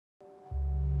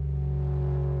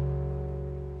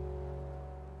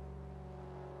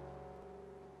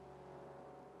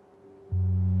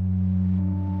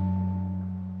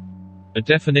A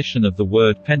definition of the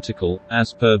word pentacle,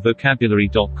 as per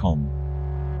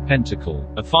vocabulary.com. Pentacle.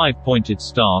 A five-pointed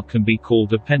star can be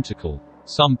called a pentacle.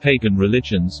 Some pagan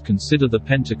religions consider the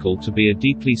pentacle to be a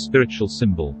deeply spiritual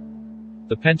symbol.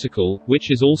 The pentacle,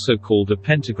 which is also called a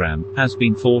pentagram, has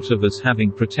been thought of as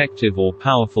having protective or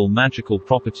powerful magical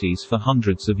properties for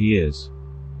hundreds of years.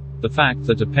 The fact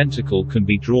that a pentacle can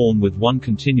be drawn with one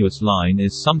continuous line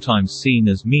is sometimes seen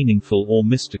as meaningful or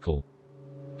mystical.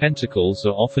 Pentacles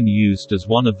are often used as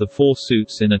one of the four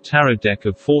suits in a tarot deck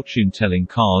of fortune-telling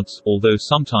cards, although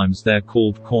sometimes they're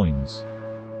called coins.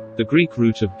 The Greek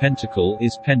root of pentacle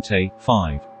is pente,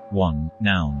 5. 1.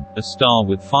 Noun. A star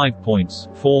with 5 points,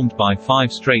 formed by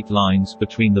 5 straight lines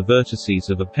between the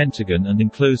vertices of a pentagon and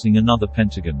enclosing another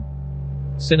pentagon.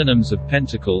 Synonyms of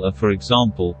pentacle are, for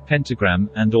example,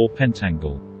 pentagram and/or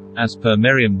pentangle. As per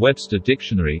Merriam-Webster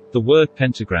dictionary, the word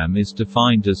pentagram is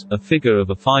defined as a figure of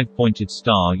a 5-pointed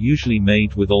star usually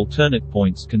made with alternate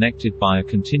points connected by a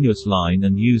continuous line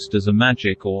and used as a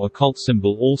magic or occult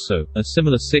symbol. Also, a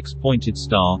similar 6-pointed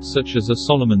star, such as a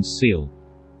Solomon's seal.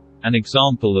 An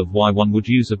example of why one would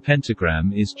use a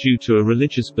pentagram is due to a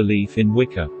religious belief in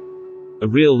Wicca. A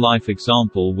real-life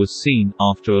example was seen,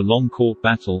 after a long court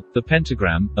battle. The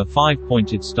pentagram, a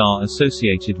 5-pointed star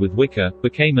associated with Wicca,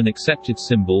 became an accepted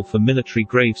symbol for military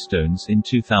gravestones in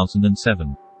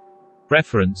 2007.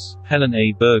 Reference: Helen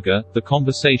A. Berger, The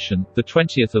Conversation,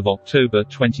 20th of October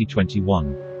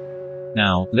 2021.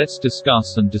 Now, let's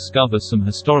discuss and discover some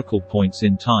historical points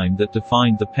in time that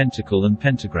defined the pentacle and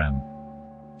pentagram.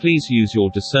 Please use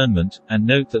your discernment, and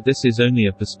note that this is only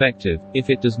a perspective. If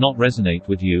it does not resonate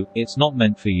with you, it's not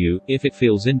meant for you. If it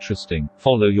feels interesting,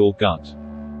 follow your gut.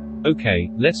 Okay,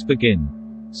 let's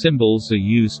begin. Symbols are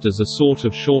used as a sort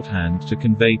of shorthand to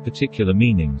convey particular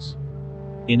meanings.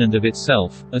 In and of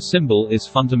itself, a symbol is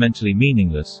fundamentally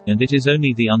meaningless, and it is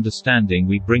only the understanding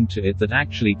we bring to it that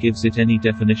actually gives it any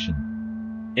definition.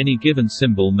 Any given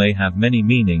symbol may have many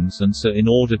meanings, and so in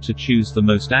order to choose the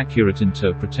most accurate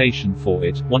interpretation for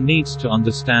it, one needs to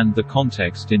understand the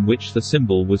context in which the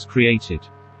symbol was created.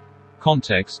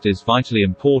 Context is vitally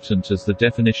important as the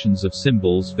definitions of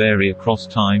symbols vary across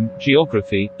time,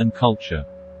 geography, and culture.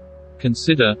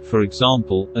 Consider, for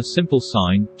example, a simple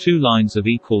sign, 2 lines of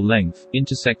equal length,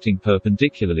 intersecting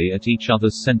perpendicularly at each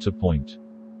other's center point.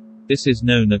 This is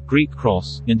known as Greek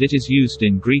cross, and it is used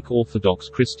in Greek Orthodox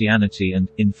Christianity and,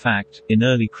 in fact, in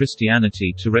early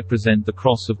Christianity to represent the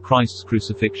cross of Christ's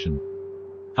crucifixion.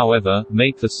 However,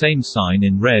 make the same sign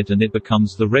in red and it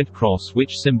becomes the Red Cross,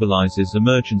 which symbolizes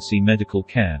emergency medical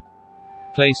care.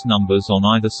 Place numbers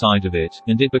on either side of it,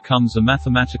 and it becomes a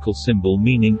mathematical symbol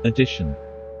meaning addition.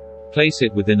 Place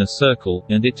it within a circle,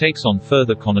 and it takes on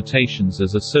further connotations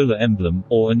as a solar emblem,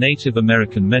 or a Native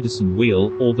American medicine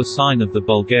wheel, or the sign of the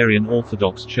Bulgarian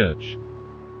Orthodox Church.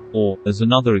 Or, as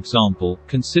another example,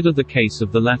 consider the case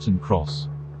of the Latin cross.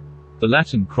 The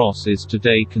Latin cross is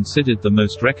today considered the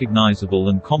most recognizable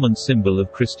and common symbol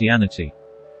of Christianity.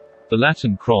 The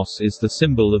Latin cross is the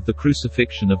symbol of the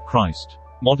crucifixion of Christ.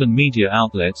 Modern media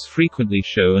outlets frequently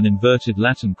show an inverted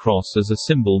Latin cross as a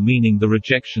symbol meaning the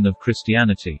rejection of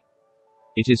Christianity.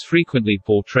 It is frequently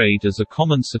portrayed as a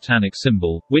common satanic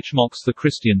symbol, which mocks the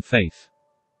Christian faith.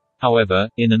 However,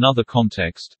 in another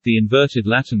context, the inverted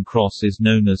Latin cross is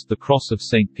known as the Cross of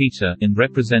St. Peter, and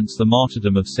represents the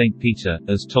martyrdom of St. Peter,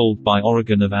 as told by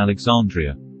Origen of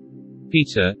Alexandria.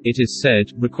 Peter, it is said,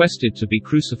 requested to be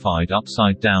crucified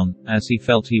upside down, as he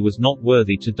felt he was not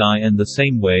worthy to die in the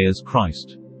same way as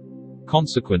Christ.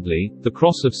 Consequently, the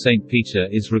cross of St. Peter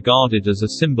is regarded as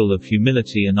a symbol of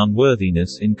humility and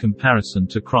unworthiness in comparison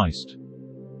to Christ.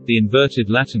 The inverted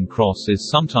Latin cross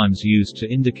is sometimes used to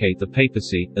indicate the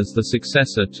papacy, as the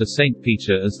successor to St.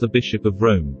 Peter as the Bishop of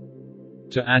Rome.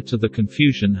 To add to the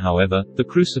confusion, however, the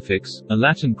crucifix, a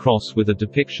Latin cross with a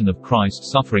depiction of Christ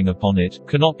suffering upon it,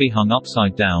 cannot be hung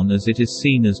upside down as it is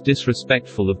seen as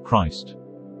disrespectful of Christ.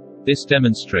 This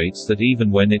demonstrates that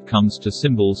even when it comes to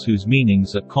symbols whose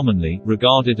meanings are commonly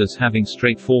regarded as having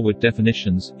straightforward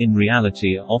definitions, in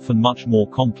reality are often much more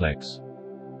complex.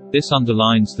 This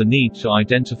underlines the need to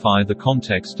identify the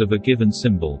context of a given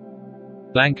symbol.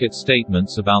 Blanket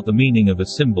statements about the meaning of a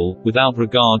symbol, without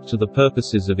regard to the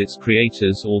purposes of its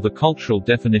creators or the cultural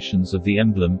definitions of the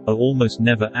emblem, are almost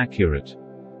never accurate.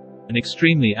 An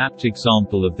extremely apt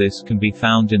example of this can be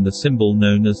found in the symbol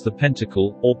known as the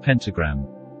pentacle, or pentagram.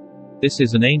 This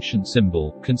is an ancient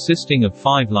symbol, consisting of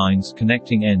 5 lines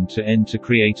connecting end to end to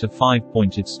create a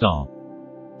 5-pointed star.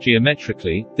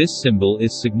 Geometrically, this symbol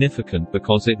is significant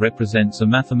because it represents a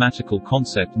mathematical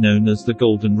concept known as the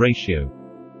golden ratio.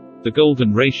 The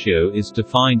golden ratio is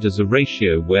defined as a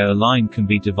ratio where a line can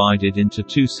be divided into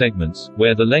two segments,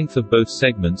 where the length of both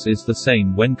segments is the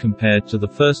same when compared to the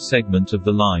first segment of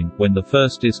the line, when the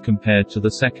first is compared to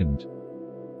the second.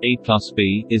 A plus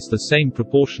B is the same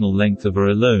proportional length of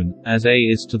A alone, as A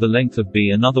is to the length of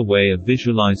B. Another way of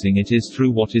visualizing it is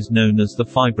through what is known as the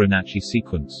Fibonacci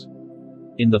sequence.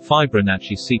 In the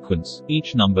Fibonacci sequence,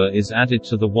 each number is added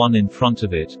to the one in front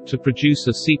of it, to produce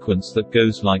a sequence that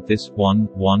goes like this: 1,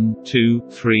 1, 2,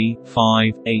 3,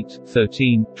 5, 8,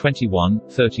 13, 21,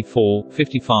 34,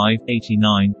 55,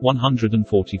 89,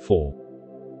 144.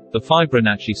 The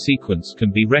Fibonacci sequence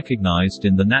can be recognized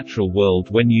in the natural world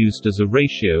when used as a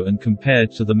ratio and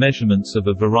compared to the measurements of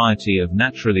a variety of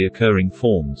naturally occurring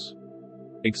forms.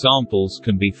 Examples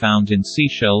can be found in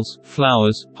seashells,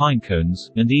 flowers,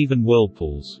 pinecones, and even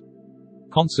whirlpools.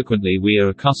 Consequently, we are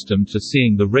accustomed to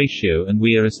seeing the ratio and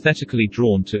we are aesthetically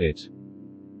drawn to it.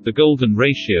 The golden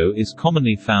ratio is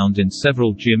commonly found in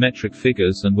several geometric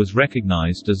figures and was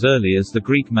recognized as early as the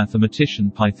Greek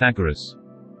mathematician Pythagoras.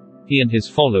 He and his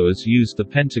followers used the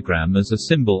pentagram as a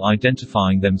symbol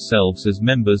identifying themselves as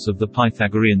members of the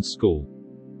Pythagorean school.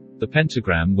 The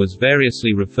pentagram was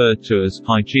variously referred to as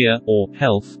𝙂𝙤𝙎, or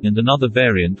health, and another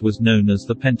variant was known as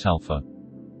the pentalpha.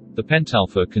 The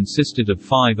pentalpha consisted of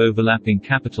 5 overlapping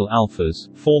capital alphas,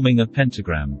 forming a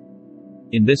pentagram.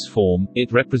 In this form,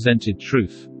 it represented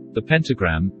truth. The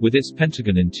pentagram, with its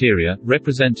pentagon interior,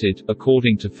 represented,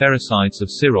 according to Pherecydes of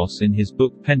Syros in his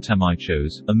book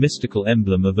Pentamychos, a mystical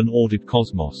emblem of an ordered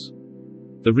cosmos.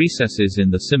 The recesses in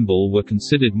the symbol were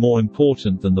considered more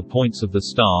important than the points of the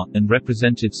star, and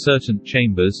represented certain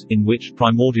chambers, in which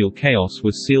primordial chaos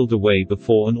was sealed away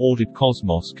before an ordered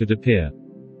cosmos could appear.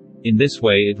 In this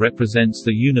way it represents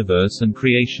the universe and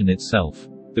creation itself.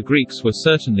 The Greeks were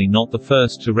certainly not the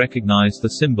first to recognize the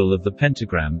symbol of the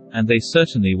pentagram, and they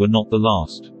certainly were not the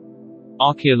last.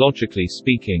 Archaeologically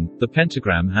speaking, the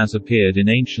pentagram has appeared in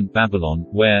ancient Babylon,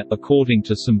 where, according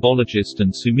to symbologist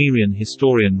and Sumerian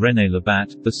historian René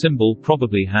Labat, the symbol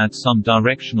probably had some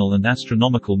directional and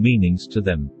astronomical meanings to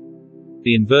them.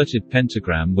 The inverted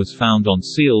pentagram was found on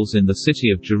seals in the city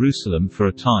of Jerusalem for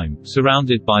a time,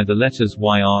 surrounded by the letters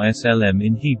YRSLM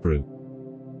in Hebrew.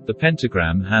 The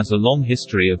pentagram has a long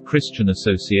history of Christian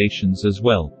associations as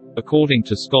well. According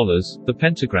to scholars, the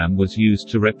pentagram was used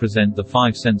to represent the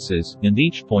 5 senses, and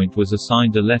each point was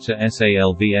assigned a letter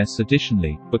SALVS.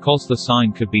 Additionally, because the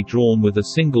sign could be drawn with a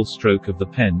single stroke of the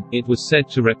pen, it was said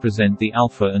to represent the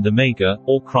Alpha and Omega,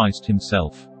 or Christ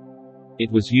himself.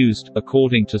 It was used,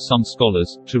 according to some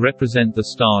scholars, to represent the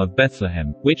Star of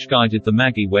Bethlehem, which guided the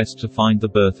Magi west to find the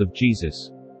birth of Jesus.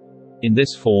 In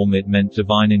this form it meant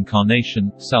divine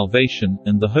incarnation, salvation,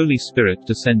 and the Holy Spirit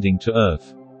descending to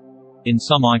earth. In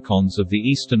some icons of the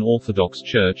Eastern Orthodox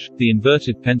Church, the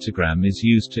inverted pentagram is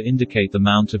used to indicate the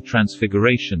Mount of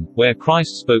Transfiguration, where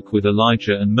Christ spoke with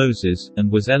Elijah and Moses,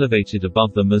 and was elevated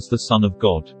above them as the Son of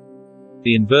God.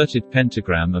 The inverted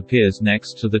pentagram appears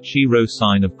next to the 𝙂𝙤𝙎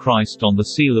sign of Christ on the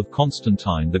seal of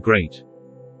Constantine the Great.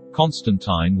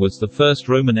 Constantine was the first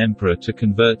Roman emperor to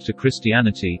convert to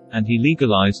Christianity, and he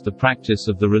legalized the practice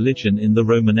of the religion in the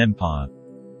Roman Empire.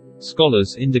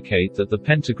 Scholars indicate that the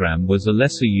pentagram was a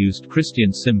lesser-used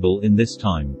Christian symbol in this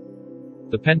time.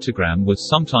 The pentagram was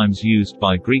sometimes used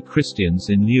by Greek Christians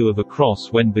in lieu of a cross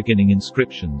when beginning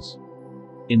inscriptions.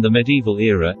 In the medieval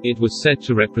era, it was said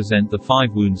to represent the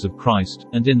 5 wounds of Christ,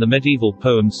 and in the medieval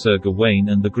poem 𝙂𝙤𝙎 𝙬𝙖𝙪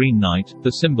and the Green Knight,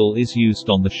 the symbol is used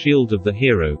on the shield of the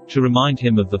hero, to remind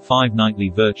him of the 5 knightly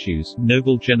virtues: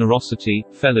 noble generosity,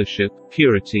 fellowship,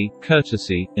 purity,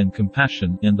 courtesy, and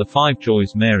compassion, and the 5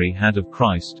 joys Mary had of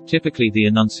Christ, typically the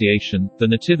Annunciation, the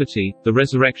Nativity, the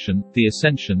Resurrection, the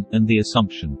Ascension, and the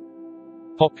Assumption.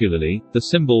 Popularly, the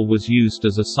symbol was used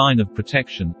as a sign of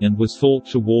protection, and was thought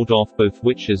to ward off both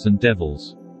witches and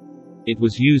devils. It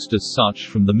was used as such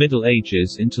from the Middle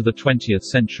Ages into the 20th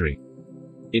century.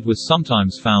 It was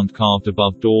sometimes found carved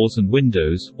above doors and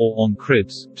windows, or on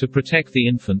cribs, to protect the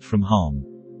infant from harm.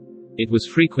 It was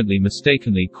frequently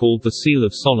mistakenly called the Seal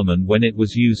of Solomon when it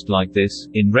was used like this,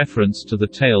 in reference to the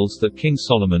tales that King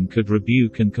Solomon could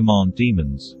rebuke and command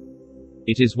demons.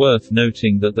 It is worth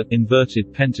noting that the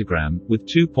inverted pentagram, with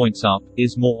 2 points up,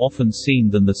 is more often seen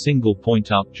than the single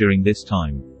point up during this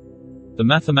time. The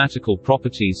mathematical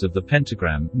properties of the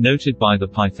pentagram, noted by the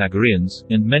Pythagoreans,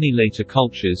 and many later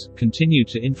cultures, continue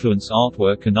to influence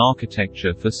artwork and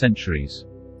architecture for centuries.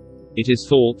 It is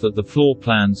thought that the floor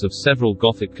plans of several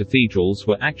Gothic cathedrals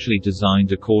were actually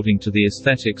designed according to the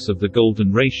aesthetics of the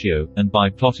golden ratio, and by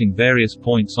plotting various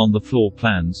points on the floor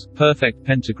plans, perfect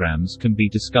pentagrams can be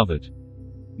discovered.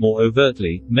 More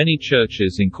overtly, many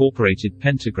churches incorporated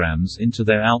pentagrams into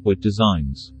their outward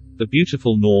designs. The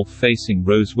beautiful north-facing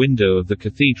rose window of the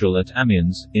cathedral at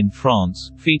Amiens, in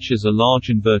France, features a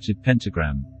large inverted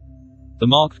pentagram. The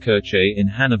Marktkirche in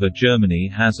Hanover, Germany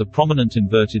has a prominent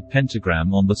inverted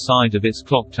pentagram on the side of its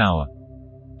clock tower.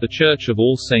 The Church of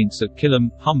All Saints at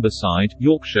Kilham, Humberside,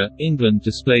 Yorkshire, England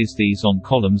displays these on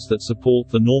columns that support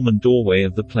the Norman doorway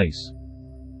of the place.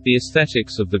 The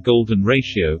aesthetics of the golden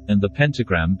ratio, and the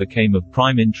pentagram became of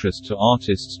prime interest to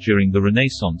artists during the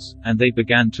Renaissance, and they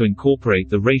began to incorporate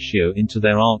the ratio into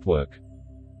their artwork.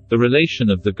 The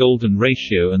relation of the golden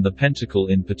ratio and the pentacle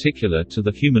in particular to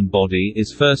the human body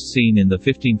is first seen in the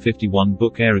 1551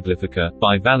 book Aeroglyphica,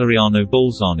 by Valeriano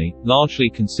Bolzani, largely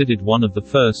considered one of the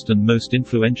first and most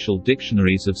influential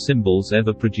dictionaries of symbols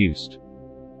ever produced.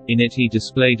 In it he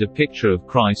displayed a picture of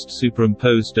Christ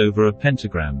superimposed over a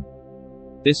pentagram.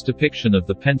 This depiction of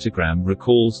the pentagram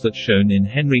recalls that shown in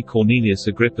Henry Cornelius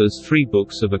Agrippa's 3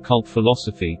 books of occult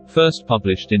philosophy, first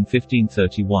published in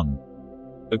 1531.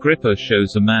 Agrippa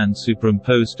shows a man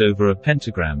superimposed over a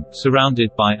pentagram, surrounded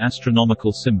by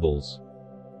astronomical symbols.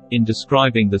 In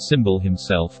describing the symbol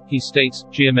himself, he states,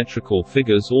 geometrical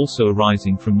figures also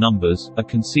arising from numbers, are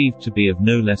conceived to be of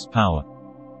no less power.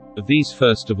 Of these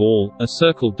first of all, a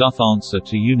circle doth answer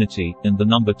to unity, and the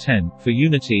number 10, for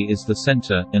unity is the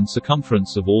center, and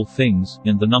circumference of all things,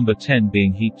 and the number 10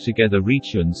 being heaped together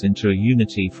returns into a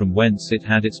unity from whence it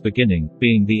had its beginning,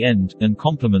 being the end, and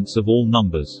complements of all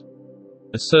numbers.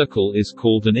 A circle is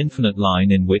called an infinite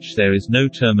line in which there is no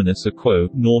terminus a quo,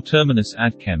 nor terminus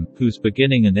adcem, whose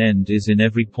beginning and end is in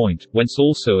every point, whence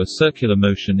also a circular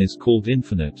motion is called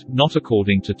infinite, not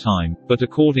according to time, but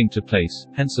according to place,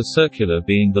 hence a circular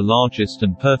being the largest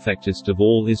and perfectest of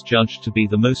all is judged to be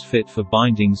the most fit for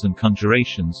bindings and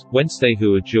conjurations, whence they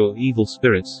who adjure evil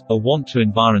spirits, are wont to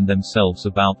environ themselves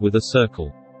about with a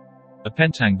circle. A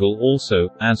pentangle also,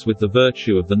 as with the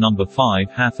virtue of the number 5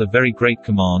 hath a very great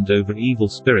command over evil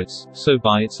spirits, so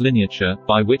by its lineature,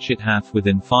 by which it hath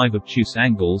within 5 obtuse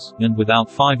angles, and without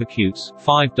 5 acutes,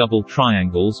 5 double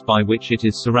triangles by which it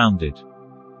is surrounded.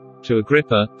 To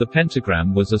Agrippa, the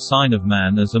pentagram was a sign of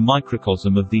man as a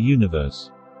microcosm of the universe.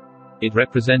 It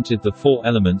represented the 4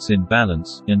 elements in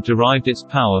balance, and derived its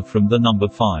power from the number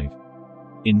 5.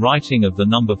 In writing of the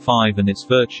number 5 and its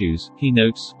virtues, he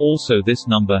notes, also this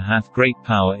number hath great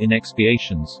power in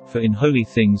expiations, for in holy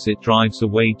things it drives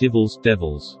away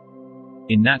devils.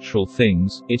 In natural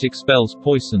things, it expels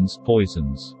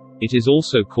poisons. It is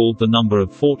also called the number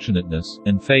of fortunateness,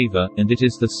 and favor, and it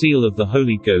is the seal of the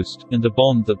Holy Ghost, and a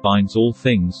bond that binds all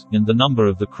things, and the number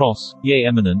of the cross, yea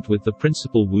eminent with the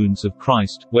principal wounds of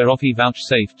Christ, whereof he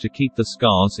vouchsafed to keep the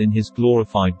scars in his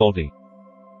glorified body.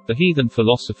 The heathen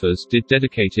philosophers did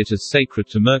dedicate it as sacred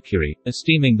to Mercury,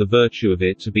 esteeming the virtue of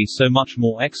it to be so much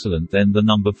more excellent than the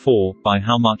number 4, by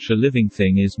how much a living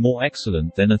thing is more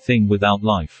excellent than a thing without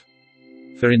life.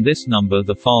 For in this number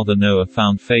the father Noah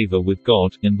found favor with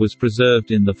God, and was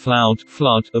preserved in the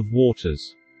flood of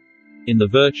waters. In the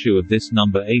virtue of this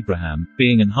number Abraham,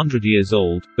 being 100 years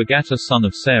old, begat a son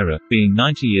of Sarah, being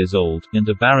 90 years old, and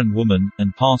a barren woman,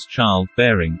 and past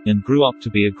child-bearing, and grew up to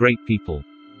be a great people.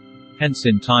 Hence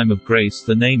in time of grace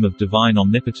the name of divine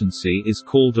omnipotency is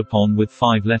called upon with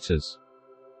 5 letters.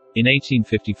 In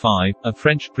 1855, a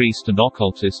French priest and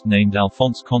occultist named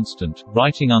Alphonse Constant,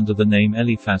 writing under the name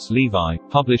Eliphas Levi,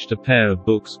 published a pair of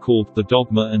books called The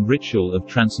Dogma and Ritual of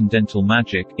Transcendental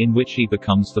Magic, in which he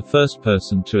becomes the first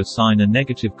person to assign a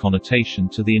negative connotation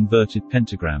to the inverted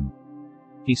pentagram.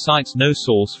 He cites no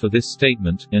source for this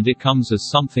statement, and it comes as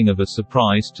something of a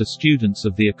surprise to students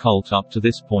of the occult up to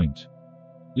this point.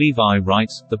 Levi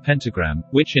writes, the pentagram,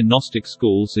 which in Gnostic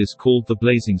schools is called the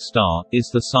blazing star, is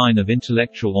the sign of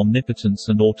intellectual omnipotence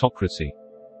and autocracy.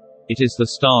 It is the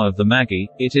star of the Magi,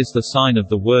 it is the sign of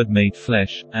the Word made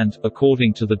flesh, and,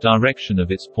 according to the direction of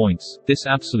its points, this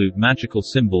absolute magical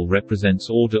symbol represents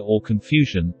order or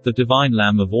confusion, the divine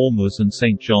Lamb of Ormuz and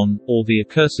St. John, or the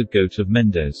accursed goat of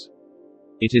Mendes.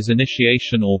 It is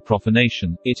initiation or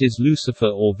profanation, it is Lucifer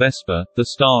or Vesper, the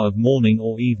star of morning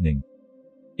or evening.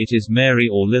 It is Mary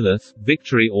or Lilith,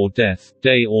 victory or death,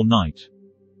 day or night.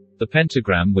 The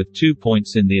pentagram with 2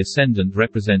 points in the ascendant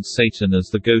represents Satan as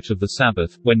the goat of the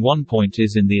Sabbath. When 1 point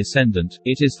is in the ascendant,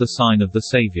 it is the sign of the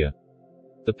Savior.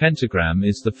 The pentagram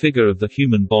is the figure of the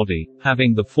human body,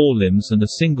 having the 4 limbs and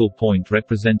a single point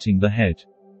representing the head.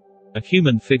 A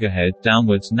human figurehead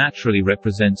downwards naturally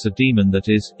represents a demon, that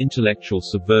is, intellectual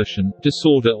subversion,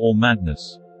 disorder or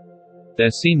madness. There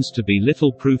seems to be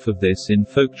little proof of this in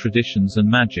folk traditions and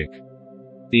magic.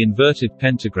 The inverted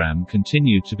pentagram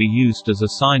continued to be used as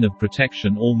a sign of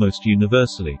protection almost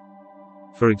universally.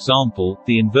 For example,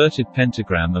 the inverted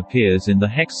pentagram appears in the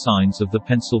hex signs of the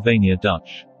Pennsylvania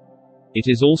Dutch. It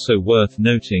is also worth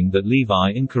noting that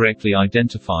Levi incorrectly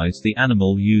identifies the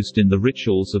animal used in the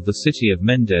rituals of the city of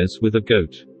Mendes with a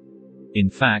goat. In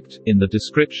fact, in the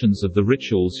descriptions of the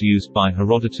rituals used by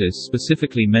Herodotus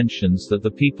specifically mentions that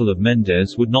the people of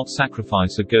Mendes would not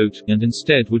sacrifice a goat, and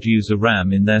instead would use a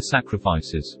ram in their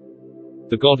sacrifices.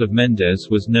 The god of Mendes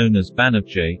was known as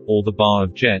Banabje, or the Ba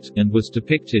of Jet, and was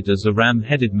depicted as a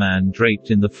ram-headed man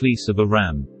draped in the fleece of a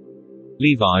ram.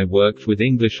 Levi worked with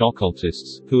English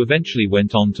occultists, who eventually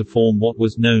went on to form what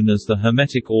was known as the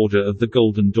Hermetic Order of the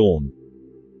Golden Dawn.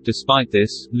 Despite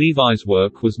this, Levi's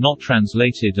work was not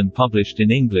translated and published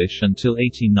in English until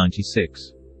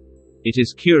 1896. It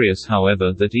is curious,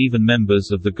 however, that even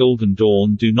members of the Golden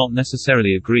Dawn do not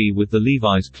necessarily agree with the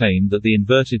Levi's claim that the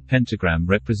inverted pentagram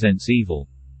represents evil.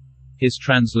 His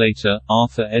translator,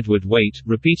 Arthur Edward Waite,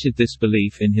 repeated this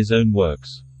belief in his own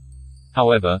works.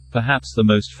 However, perhaps the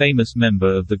most famous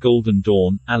member of the Golden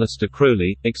Dawn, Aleister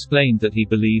Crowley, explained that he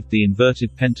believed the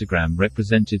inverted pentagram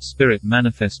represented spirit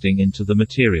manifesting into the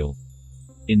material.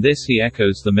 In this he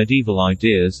echoes the medieval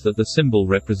ideas that the symbol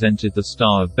represented the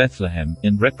Star of Bethlehem,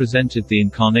 and represented the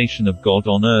incarnation of God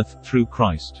on earth, through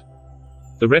Christ.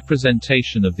 The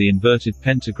representation of the inverted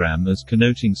pentagram as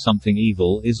connoting something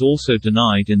evil is also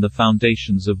denied in the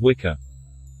foundations of Wicca.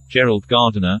 Gerald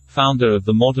Gardner, founder of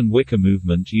the modern Wicca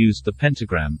movement, used the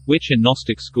pentagram, which in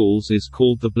Gnostic schools is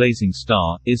called the blazing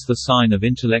star, is the sign of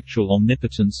intellectual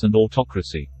omnipotence and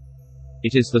autocracy.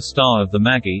 It is the star of the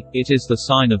Magi, it is the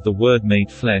sign of the Word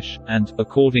made flesh, and,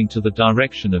 according to the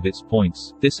direction of its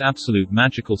points, this absolute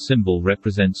magical symbol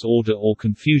represents order or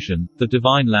confusion, the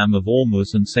divine Lamb of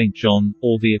Ormuz and St. John,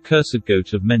 or the accursed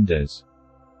goat of Mendes.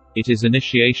 It is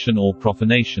initiation or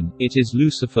profanation, it is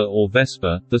Lucifer or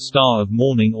Vesper, the star of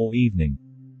morning or evening.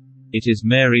 It is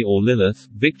Mary or Lilith,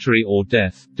 victory or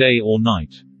death, day or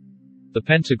night. The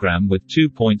pentagram with 2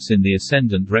 points in the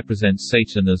ascendant represents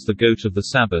Satan as the goat of the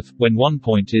Sabbath. When 1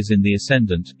 point is in the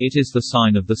ascendant, it is the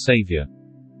sign of the Savior.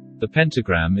 The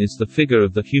pentagram is the figure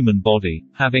of the human body,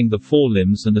 having the 4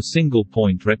 limbs and a single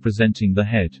point representing the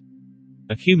head.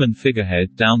 A human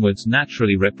figurehead downwards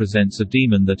naturally represents a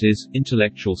demon, that is,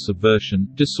 intellectual subversion,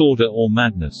 disorder or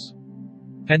madness.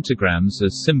 Pentagrams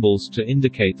as symbols to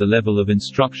indicate the level of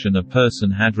instruction a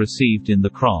person had received in the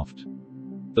craft.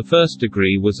 The first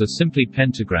degree was a simply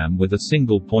pentagram with a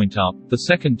single point up, the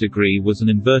second degree was an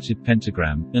inverted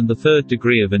pentagram, and the third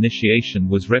degree of initiation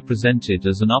was represented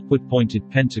as an upward-pointed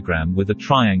pentagram with a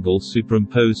triangle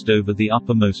superimposed over the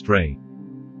uppermost ray.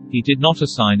 He did not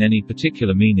assign any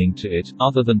particular meaning to it,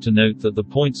 other than to note that the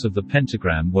points of the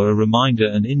pentagram were a reminder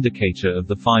and indicator of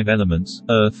the 5 elements: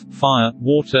 earth, fire,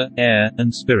 water, air,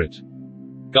 and spirit.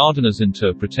 Gardner's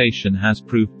interpretation has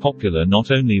proved popular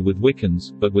not only with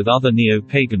Wiccans, but with other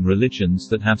neo-pagan religions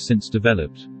that have since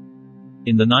developed.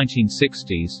 In the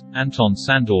 1960s, Anton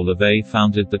Szandor LaVey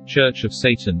founded the Church of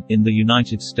Satan in the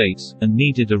United States, and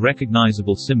needed a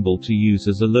recognizable symbol to use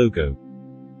as a logo.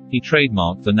 He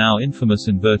trademarked the now infamous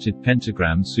inverted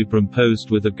pentagram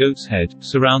superimposed with a goat's head,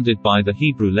 surrounded by the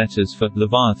Hebrew letters for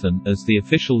Leviathan, as the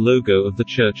official logo of the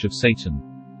Church of Satan.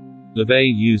 LaVey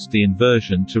used the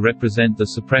inversion to represent the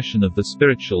suppression of the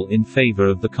spiritual in favor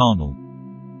of the carnal.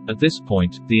 At this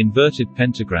point, the inverted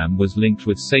pentagram was linked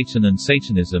with Satan and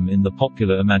Satanism in the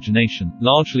popular imagination,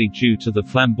 largely due to the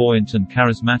flamboyant and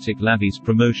charismatic LaVey's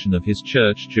promotion of his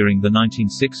church during the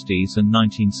 1960s and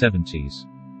 1970s.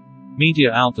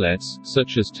 Media outlets,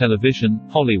 such as television,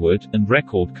 Hollywood, and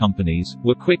record companies,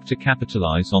 were quick to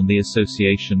capitalize on the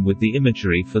association with the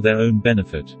imagery for their own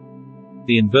benefit.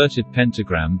 The inverted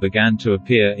pentagram began to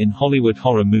appear in Hollywood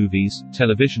horror movies,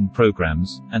 television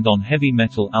programs, and on heavy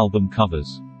metal album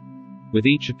covers. With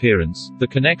each appearance, the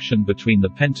connection between the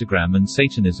pentagram and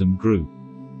Satanism grew.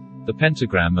 The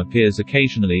pentagram appears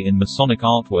occasionally in Masonic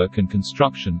artwork and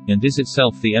construction, and is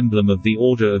itself the emblem of the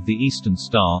Order of the Eastern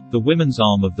Star, the women's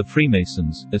arm of the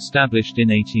Freemasons, established in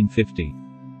 1850.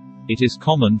 It is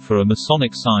common for a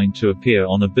Masonic sign to appear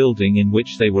on a building in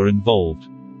which they were involved.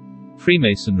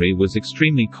 Freemasonry was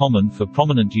extremely common for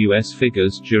prominent U.S.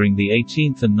 figures during the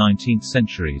 18th and 19th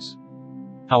centuries.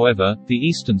 However, the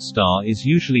Eastern Star is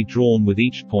usually drawn with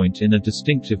each point in a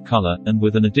distinctive color, and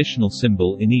with an additional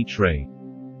symbol in each ray.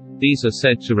 These are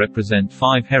said to represent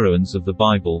 5 heroines of the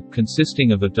Bible,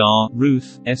 consisting of Ada,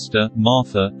 Ruth, Esther,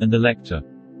 Martha, and Electa.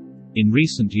 In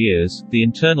recent years, the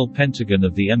internal pentagon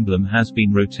of the emblem has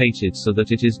been rotated so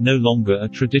that it is no longer a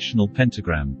traditional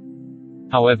pentagram.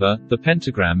 However, the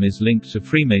pentagram is linked to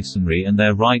Freemasonry and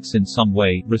their rites in some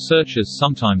way. Researchers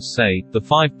sometimes say, the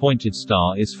five-pointed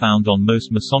star is found on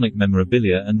most Masonic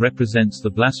memorabilia and represents the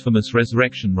blasphemous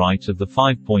resurrection rite of the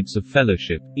 5 points of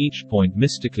fellowship, each point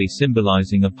mystically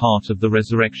symbolizing a part of the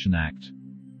resurrection act.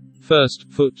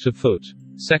 First, foot to foot.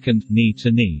 Second, knee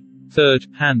to knee. Third,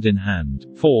 hand in hand.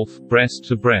 Fourth, breast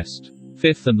to breast.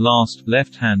 Fifth and last,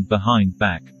 left hand behind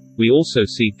back. We also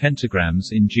see pentagrams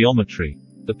in geometry.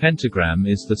 The pentagram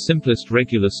is the simplest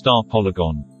regular star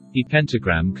polygon. A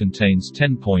pentagram contains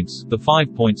 10 points, the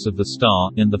 5 points of the star,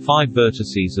 and the 5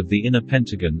 vertices of the inner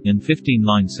pentagon, in 15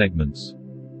 line segments.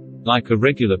 Like a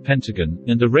regular pentagon,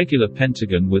 and a regular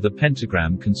pentagon with a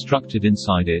pentagram constructed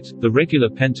inside it, the regular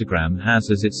pentagram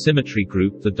has as its symmetry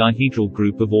group the dihedral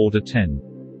group of order 10.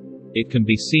 It can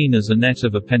be seen as a net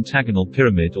of a pentagonal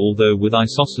pyramid, although with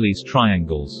isosceles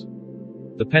triangles.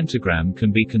 The pentagram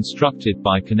can be constructed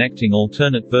by connecting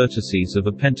alternate vertices of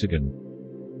a pentagon.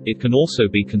 It can also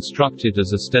be constructed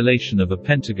as a stellation of a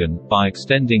pentagon, by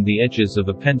extending the edges of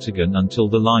a pentagon until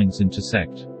the lines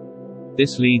intersect.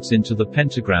 This leads into the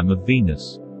pentagram of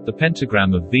Venus. The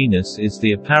pentagram of Venus is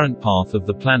the apparent path of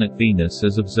the planet Venus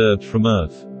as observed from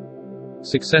Earth.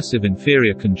 Successive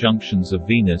inferior conjunctions of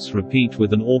Venus repeat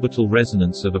with an orbital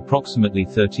resonance of approximately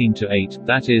 13 to 8,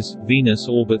 that is, Venus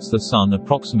orbits the Sun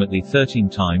approximately 13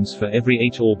 times for every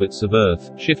 8 orbits of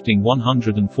Earth, shifting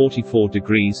 144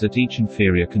 degrees at each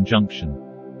inferior conjunction.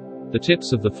 The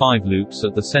tips of the 5 loops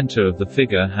at the center of the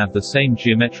figure have the same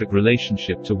geometric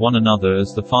relationship to one another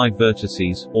as the 5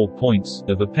 vertices, or points,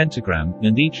 of a pentagram,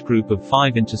 and each group of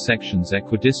 5 intersections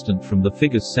equidistant from the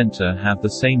figure's center have the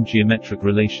same geometric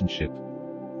relationship.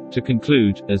 To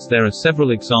conclude, as there are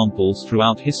several examples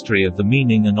throughout history of the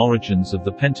meaning and origins of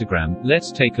the pentagram,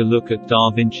 let's take a look at Da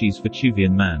Vinci's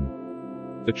Vitruvian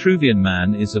Man. Vitruvian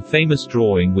Man is a famous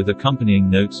drawing with accompanying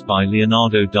notes by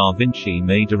Leonardo da Vinci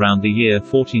made around the year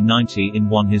 1490 in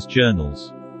one of his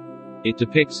journals. It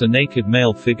depicts a naked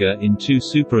male figure in 2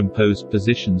 superimposed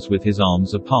positions with his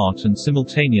arms apart and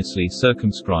simultaneously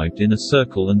circumscribed in a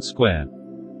circle and square.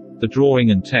 The drawing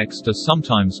and text are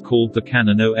sometimes called the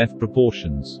canon of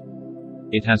proportions.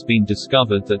 It has been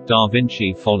discovered that Da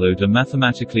Vinci followed a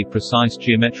mathematically precise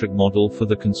geometric model for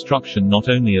the construction not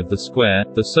only of the square,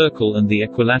 the circle and the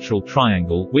equilateral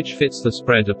triangle, which fits the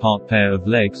spread apart pair of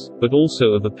legs, but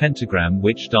also of a pentagram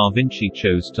which Da Vinci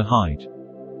chose to hide.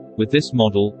 With this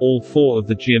model, all 4 of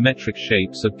the geometric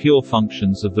shapes are pure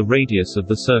functions of the radius of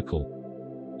the circle.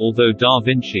 Although Da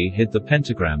Vinci hid the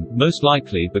pentagram, most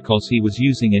likely because he was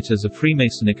using it as a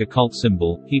Freemasonic occult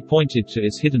symbol, he pointed to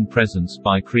its hidden presence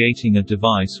by creating a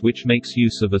device which makes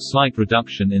use of a slight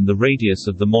reduction in the radius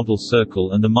of the model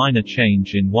circle and a minor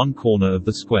change in one corner of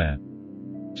the square.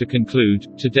 To conclude,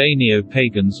 today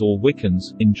neo-pagans or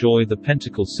Wiccans enjoy the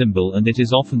pentacle symbol and it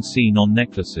is often seen on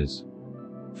necklaces.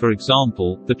 For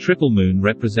example, the triple moon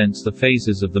represents the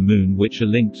phases of the moon which are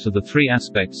linked to the 3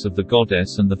 aspects of the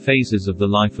goddess and the phases of the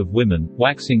life of women,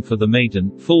 waxing for the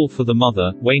maiden, full for the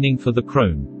mother, waning for the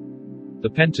crone. The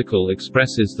pentacle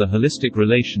expresses the holistic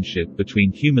relationship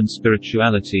between human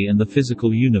spirituality and the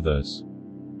physical universe.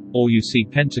 Or you see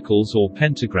pentacles or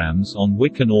pentagrams on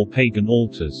Wiccan or pagan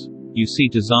altars. You see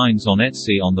designs on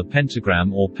Etsy on the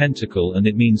pentagram or pentacle and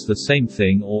it means the same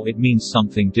thing or it means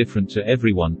something different to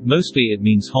everyone. Mostly it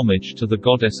means homage to the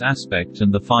goddess aspect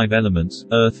and the 5 elements,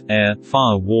 earth, air,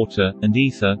 fire, water, and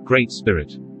ether, Great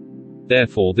Spirit.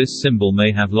 Therefore this symbol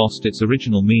may have lost its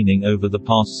original meaning over the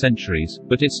past centuries,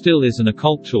 but it still is an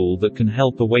occult tool that can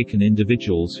help awaken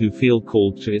individuals who feel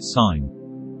called to its sign.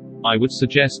 I would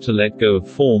suggest to let go of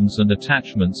forms and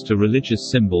attachments to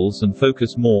religious symbols and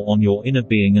focus more on your inner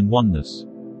being and oneness.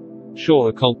 Sure,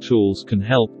 occult tools can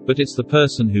help, but it's the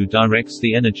person who directs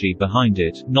the energy behind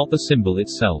it, not the symbol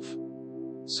itself.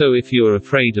 So if you're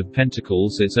afraid of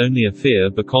pentacles, it's only a fear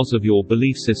because of your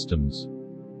belief systems.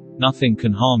 Nothing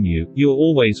can harm you, you're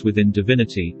always within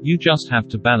divinity, you just have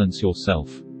to balance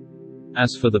yourself.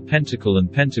 As for the pentacle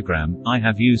and pentagram, I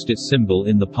have used its symbol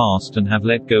in the past and have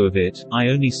let go of it. I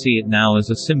only see it now as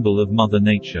a symbol of Mother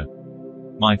Nature.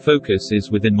 My focus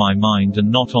is within my mind and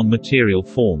not on material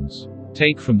forms.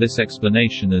 Take from this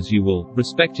explanation as you will,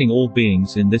 respecting all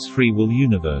beings in this free will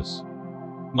universe.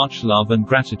 Much love and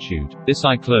gratitude. This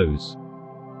I close.